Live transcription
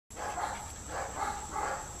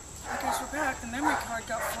the memory card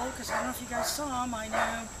got full because I don't know if you guys saw my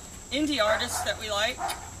new indie artists that we like.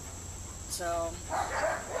 So,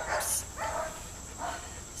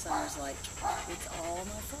 Summer's like, it's all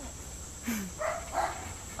my fault.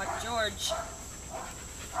 Like George.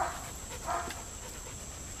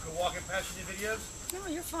 Go walking past your videos? No,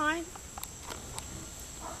 you're fine.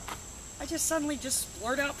 I just suddenly just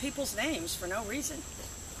blurt out people's names for no reason.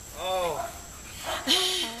 Oh.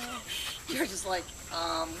 You're just like,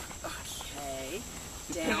 okay.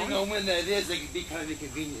 Depending Down. on when that is, it can be kind of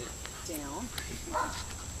inconvenient. Down.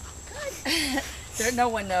 Good. No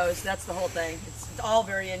one knows. That's the whole thing. It's all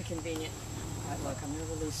very inconvenient. All right, look, I'm going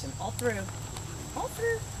to release him. All through. All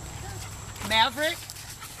through. Maverick,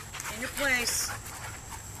 in your place.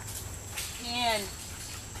 In.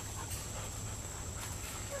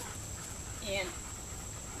 In.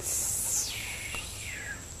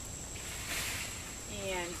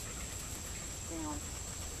 In. Down.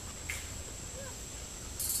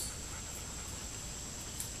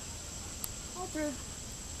 All through.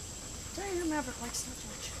 Tell you, Maverick likes so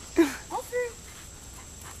much. All through.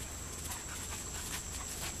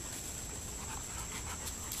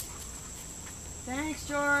 Thanks,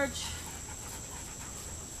 George.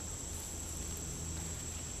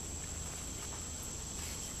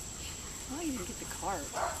 Oh, you didn't get the cart.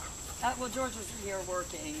 Well, George was here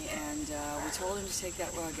working, and we told him to take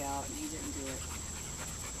that rug out, and he didn't do it.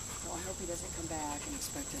 So I hope he doesn't come back and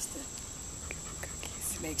expect us to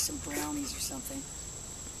make some brownies or something.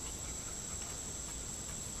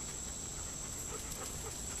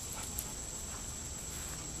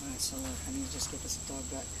 Alright, so look, I need to just get this dog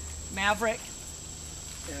back. Maverick,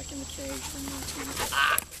 back in the cage for me too.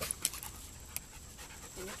 Ah!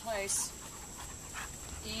 In your place.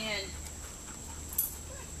 In.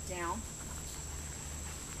 Down.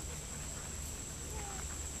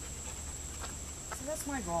 So that's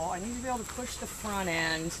my goal. I need to be able to push the front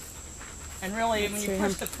end. And really, when you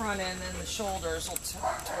push the front end, then the shoulders will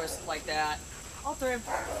twist like that. All through.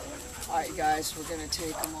 Alright, guys, we're going to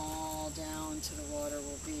take them all down to the water.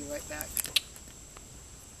 We'll be right back.